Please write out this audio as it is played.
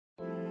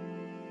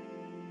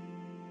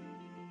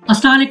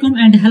Assalamualaikum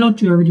and hello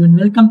to everyone.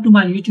 Welcome to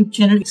my YouTube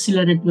channel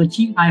Accelerate to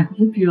Achieve. I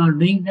hope you are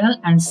doing well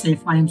and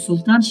safe. I am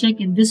Sultan Sheikh.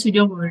 In this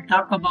video, we will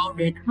talk about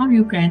how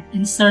you can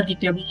insert the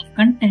table of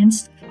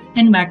contents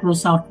in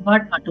Microsoft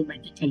Word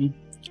automatically.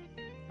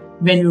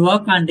 When we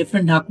work on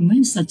different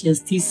documents such as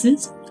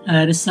thesis,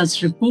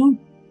 research report,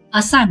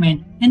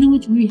 assignment, in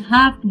which we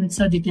have to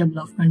insert the table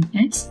of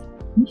contents,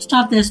 most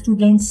of the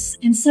students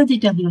insert the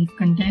table of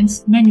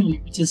contents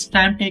manually, which is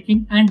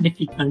time-taking and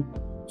difficult.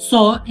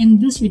 So in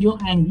this video,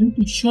 I am going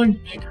to show you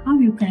how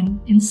you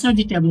can insert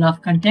the table of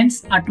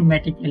contents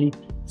automatically.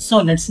 So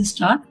let's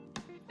start.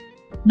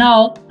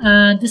 Now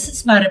this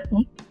is my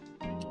report.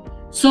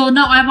 So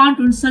now I want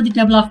to insert the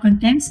table of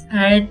contents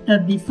at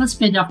the first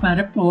page of my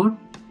report.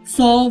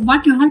 So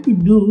what you have to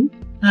do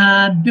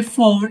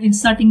before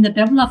inserting the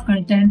table of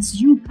contents,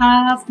 you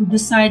have to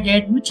decide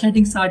which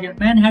headings are your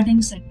main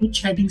headings and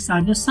which headings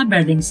are your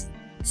subheadings.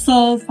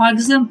 So for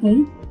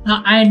example,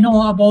 I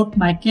know about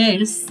my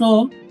case,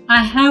 so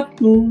I have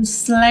to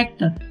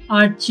select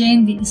or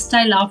change the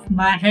style of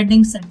my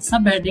headings and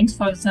subheadings.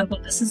 For example,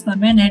 this is my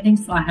main heading,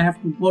 so I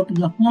have to go to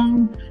the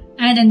home,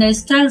 and in the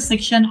style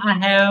section I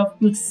have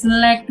to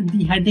select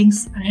the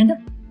headings and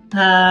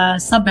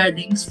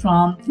subheadings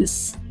from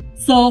this.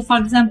 So for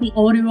example,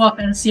 overview of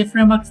LCA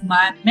frameworks,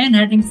 my main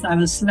headings I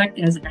will select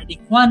as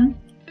heading 1.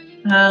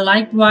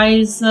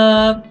 Likewise,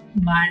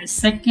 my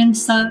second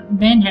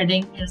main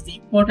heading is the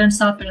importance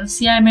of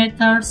LCI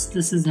methods.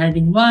 This is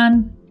heading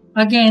 1.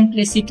 Again,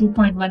 Tracy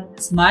 2.1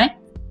 is my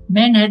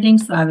main heading,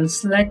 so I will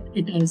select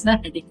it as the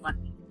heading 1.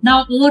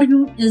 Now,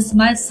 overview is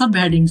my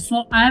subheading,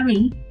 so I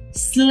will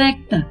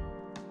select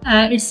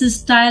its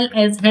style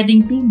as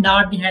heading 2,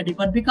 not the heading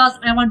 1, because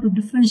I want to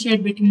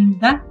differentiate between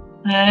the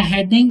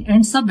heading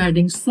and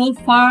subheading. So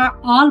for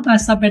all my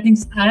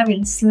subheadings, I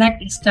will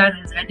select style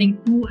as heading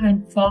 2,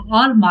 and for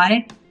all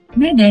my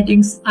main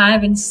headings, I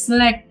will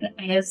select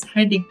as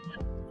heading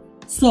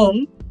 1.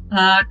 So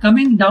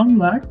coming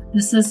downward,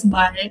 this is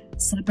my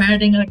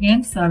subheading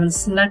again, so I will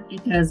select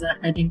it as a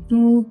heading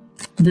 2.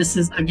 This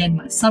is again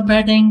my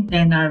subheading,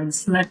 then I will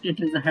select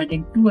it as a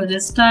heading 2 as a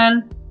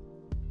style.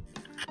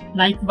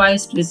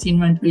 Likewise, Tracy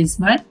inventory is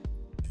my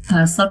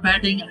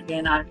subheading,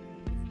 again I have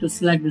to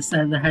select this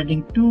as a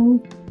heading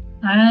 2,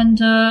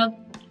 and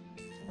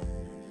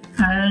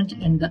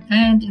in the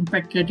end,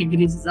 impact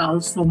categories is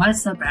also my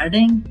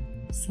subheading,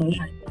 so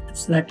I have to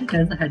select it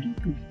as a heading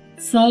 2.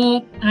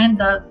 So, and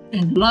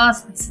in the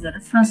last, this is the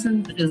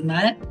references, which is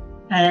my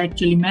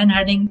actually main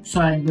heading,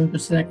 so I'm going to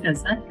select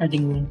as a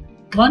heading 1.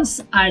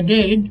 Once I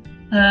did,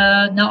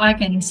 now I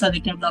can insert the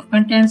table of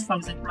contents. For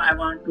example, I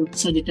want to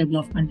insert the table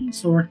of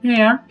contents over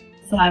here,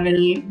 so I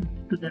will go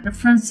to the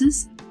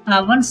references.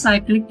 Once I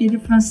click the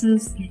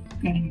references, you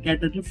can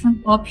get the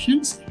different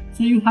options.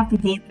 So you have to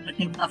go to the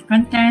table of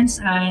contents,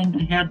 and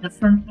here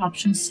different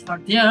options are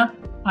there: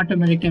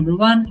 automatic table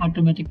 1,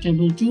 automatic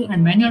table 2,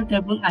 and manual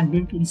table. I'm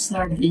going to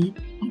insert the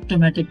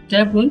automatic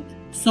table.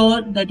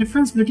 So the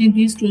difference between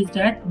these two is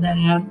that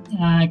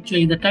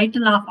actually the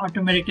title of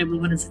automatic table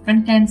 1 is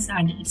contents,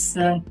 and its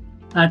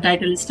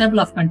title is table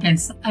of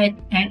contents.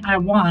 And I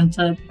want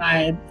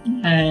my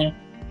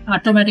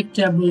automatic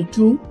table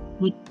 2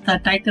 with the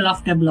title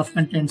of table of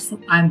contents. So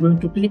I'm going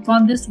to click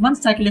on this.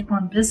 Once I click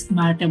on this,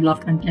 my table of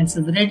contents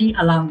is ready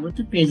along with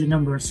the page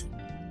numbers.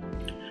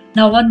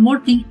 Now, one more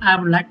thing I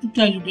would like to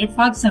tell you that,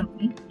 for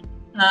example,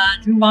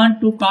 you want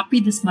to copy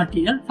this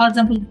material. For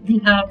example, you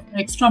have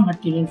extra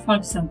material, for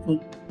example,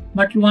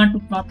 but you want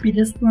to copy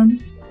this one,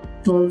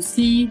 Control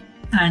C,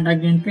 and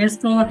again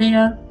paste over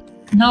here.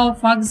 Now,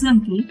 for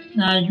example,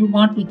 you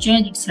want to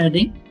change its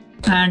heading,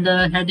 and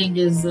heading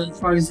is,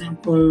 for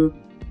example,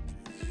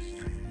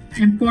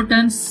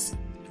 importance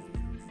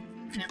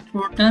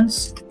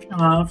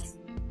of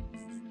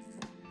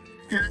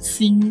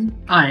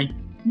LCI.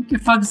 Okay,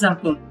 for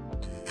example,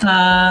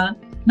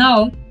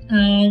 now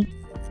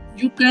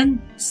you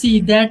can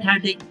see that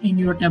heading in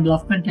your table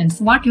of contents.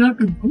 What you have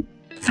to do,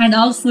 and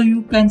also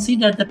you can see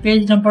that the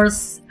page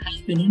numbers has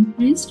been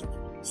increased,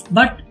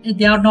 but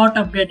they are not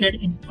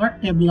updated in your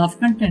table of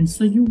contents.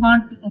 So you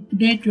want to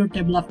update your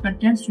table of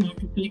contents, you have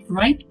to click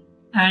right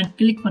and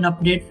click on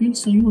update field.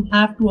 So you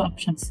have two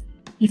options.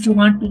 If you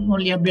want to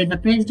only update the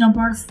page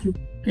numbers, you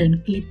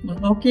can click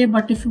on OK.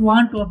 But if you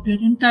want to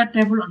update entire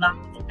table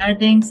along with the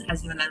headings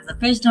as well as the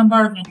page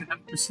number, then you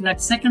have to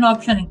select second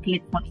option and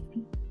click on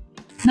OK.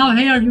 Now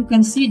here you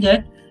can see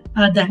that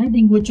the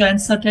heading which I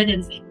inserted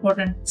is the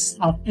importance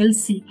of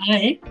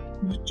LCI,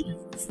 which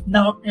is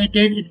now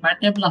added in my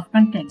table of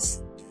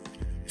contents.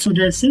 So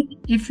that's it.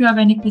 If you have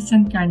any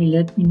question, kindly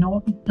let me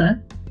know in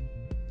the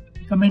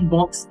comment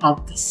box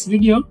of this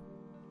video.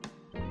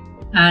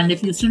 And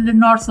if you still did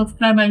not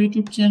subscribe my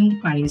YouTube channel,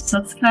 kindly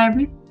subscribe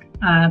it.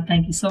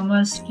 Thank you so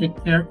much.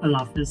 Take care. Allah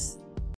Hafiz.